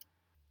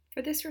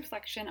For this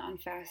reflection on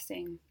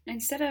fasting,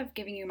 instead of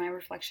giving you my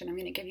reflection, I'm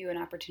going to give you an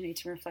opportunity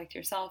to reflect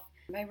yourself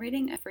by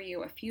reading for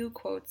you a few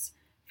quotes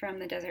from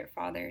the Desert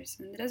Fathers.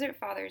 And the Desert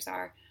Fathers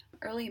are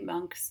early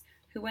monks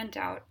who went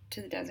out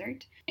to the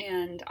desert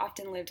and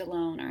often lived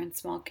alone or in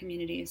small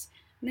communities.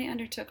 And they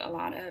undertook a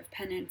lot of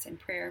penance and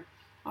prayer,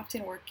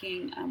 often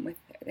working with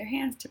their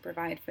hands to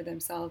provide for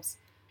themselves.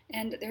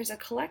 And there's a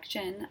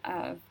collection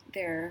of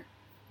their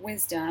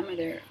wisdom, or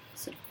their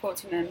sort of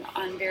quotes from them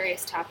on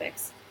various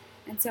topics.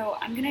 And so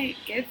I'm going to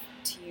give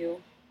to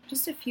you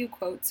just a few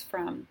quotes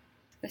from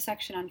the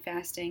section on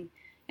fasting.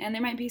 And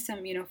there might be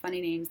some,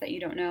 funny names that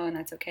you don't know, and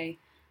that's okay.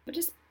 But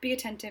just be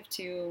attentive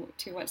to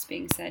what's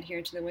being said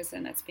here, to the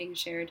wisdom that's being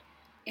shared.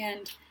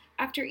 And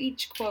after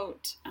each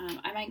quote,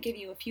 I might give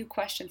you a few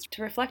questions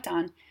to reflect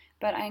on,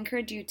 but I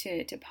encourage you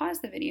to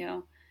pause the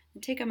video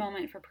and take a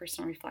moment for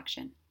personal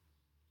reflection.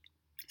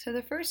 So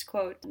the first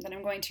quote that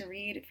I'm going to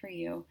read for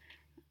you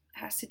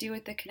has to do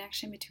with the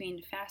connection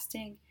between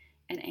fasting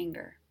and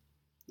anger.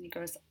 And it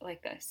goes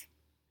like this.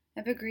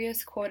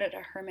 Evagrius quoted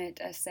a hermit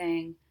as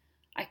saying,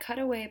 "I cut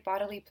away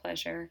bodily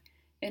pleasure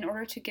in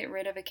order to get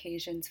rid of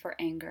occasions for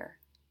anger.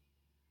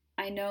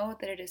 I know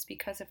that it is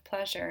because of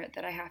pleasure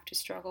that I have to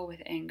struggle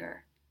with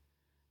anger,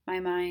 my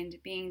mind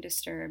being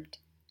disturbed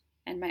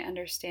and my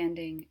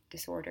understanding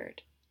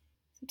disordered."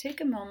 So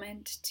take a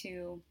moment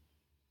to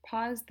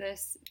pause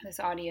this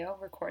audio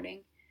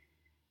recording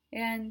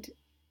and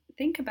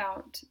think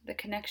about the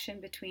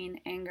connection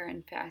between anger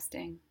and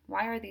fasting.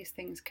 Why are these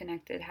things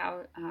connected?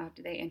 How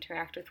do they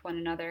interact with one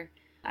another?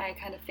 I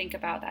kind of think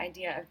about the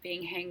idea of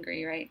being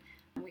hangry, right?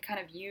 We kind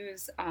of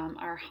use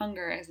our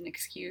hunger as an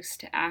excuse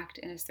to act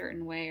in a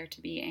certain way, or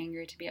to be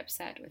angry, to be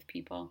upset with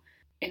people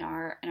in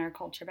our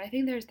culture. But I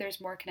think there's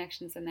more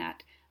connections than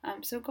that.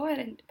 So go ahead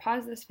and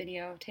pause this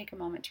video, take a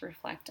moment to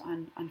reflect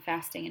on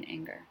fasting and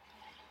anger.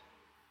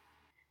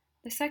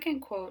 The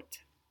second quote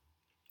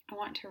I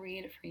want to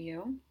read for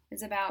you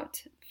is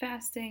about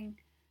fasting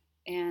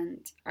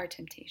and our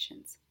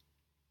temptations.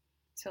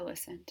 So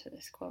listen to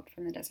this quote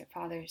from the Desert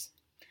Fathers.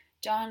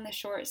 John the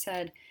Short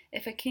said,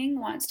 "If a king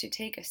wants to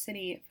take a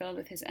city filled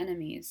with his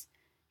enemies,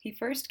 he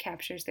first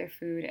captures their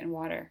food and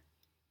water,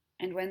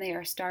 and when they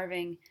are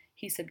starving,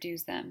 he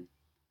subdues them.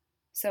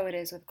 So it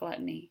is with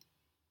gluttony.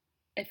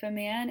 If a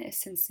man is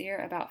sincere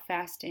about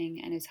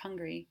fasting and is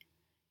hungry,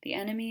 the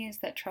enemies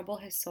that trouble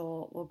his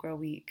soul will grow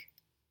weak."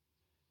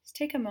 Let's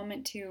take a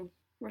moment to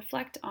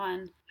reflect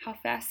on how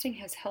fasting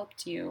has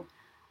helped you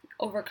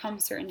overcome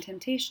certain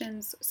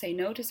temptations, say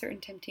no to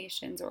certain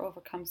temptations, or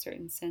overcome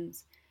certain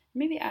sins.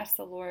 Maybe ask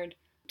the Lord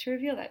to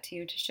reveal that to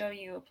you, to show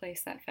you a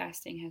place that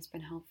fasting has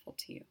been helpful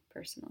to you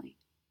personally.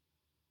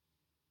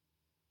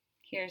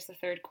 Here's the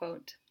third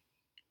quote.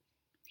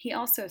 He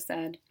also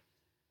said,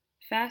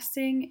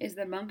 "Fasting is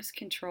the monk's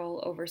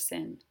control over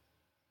sin.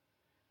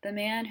 The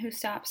man who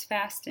stops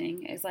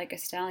fasting is like a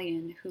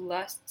stallion who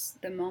lusts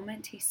the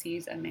moment he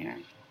sees a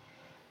mare."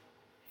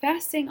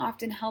 Fasting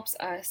often helps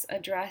us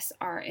address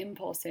our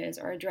impulses,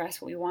 or address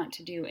what we want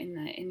to do in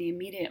the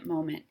immediate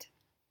moment.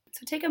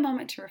 So take a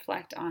moment to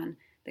reflect on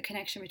the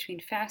connection between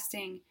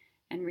fasting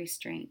and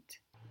restraint.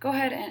 Go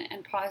ahead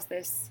and pause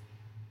this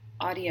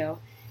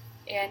audio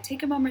and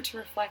take a moment to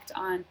reflect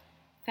on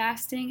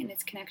fasting and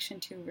its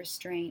connection to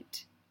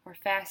restraint, or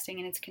fasting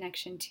and its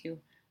connection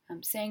to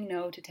saying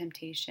no to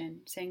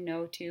temptation, saying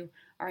no to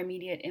our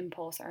immediate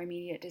impulse, our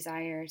immediate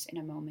desires in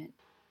a moment.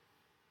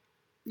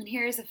 And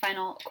here is a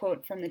final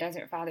quote from the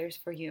Desert Fathers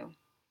for you.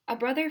 "A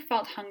brother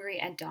felt hungry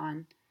at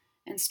dawn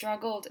and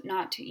struggled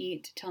not to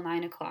eat till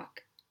 9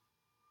 o'clock.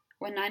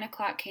 When 9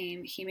 o'clock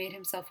came, he made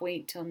himself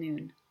wait till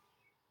noon.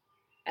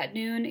 At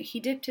noon, he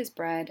dipped his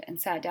bread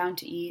and sat down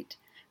to eat,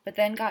 but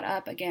then got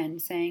up again,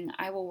 saying,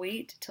 'I will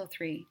wait till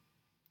 3.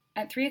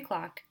 At 3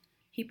 o'clock,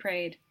 he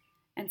prayed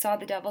and saw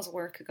the devil's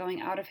work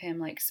going out of him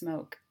like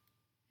smoke,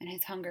 and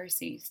his hunger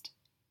ceased."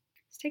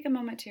 Let's take a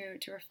moment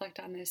to reflect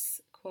on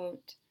this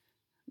quote.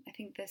 I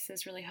think this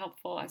is really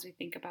helpful as we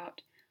think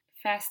about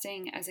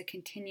fasting as a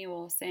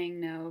continual saying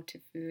no to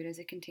food, as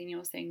a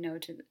continual saying no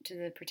to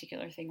the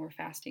particular thing we're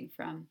fasting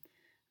from.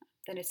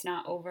 That it's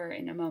not over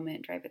in a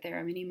moment, right? But there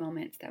are many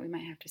moments that we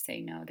might have to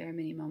say no. There are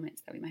many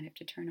moments that we might have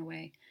to turn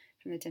away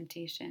from the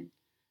temptation.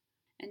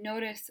 And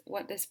notice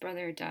what this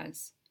brother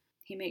does.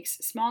 He makes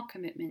small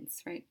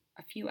commitments, right?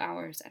 A few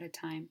hours at a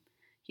time.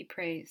 He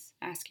prays,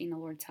 asking the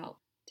Lord's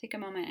help. Take a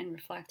moment and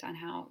reflect on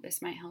how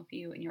this might help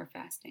you in your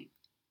fasting.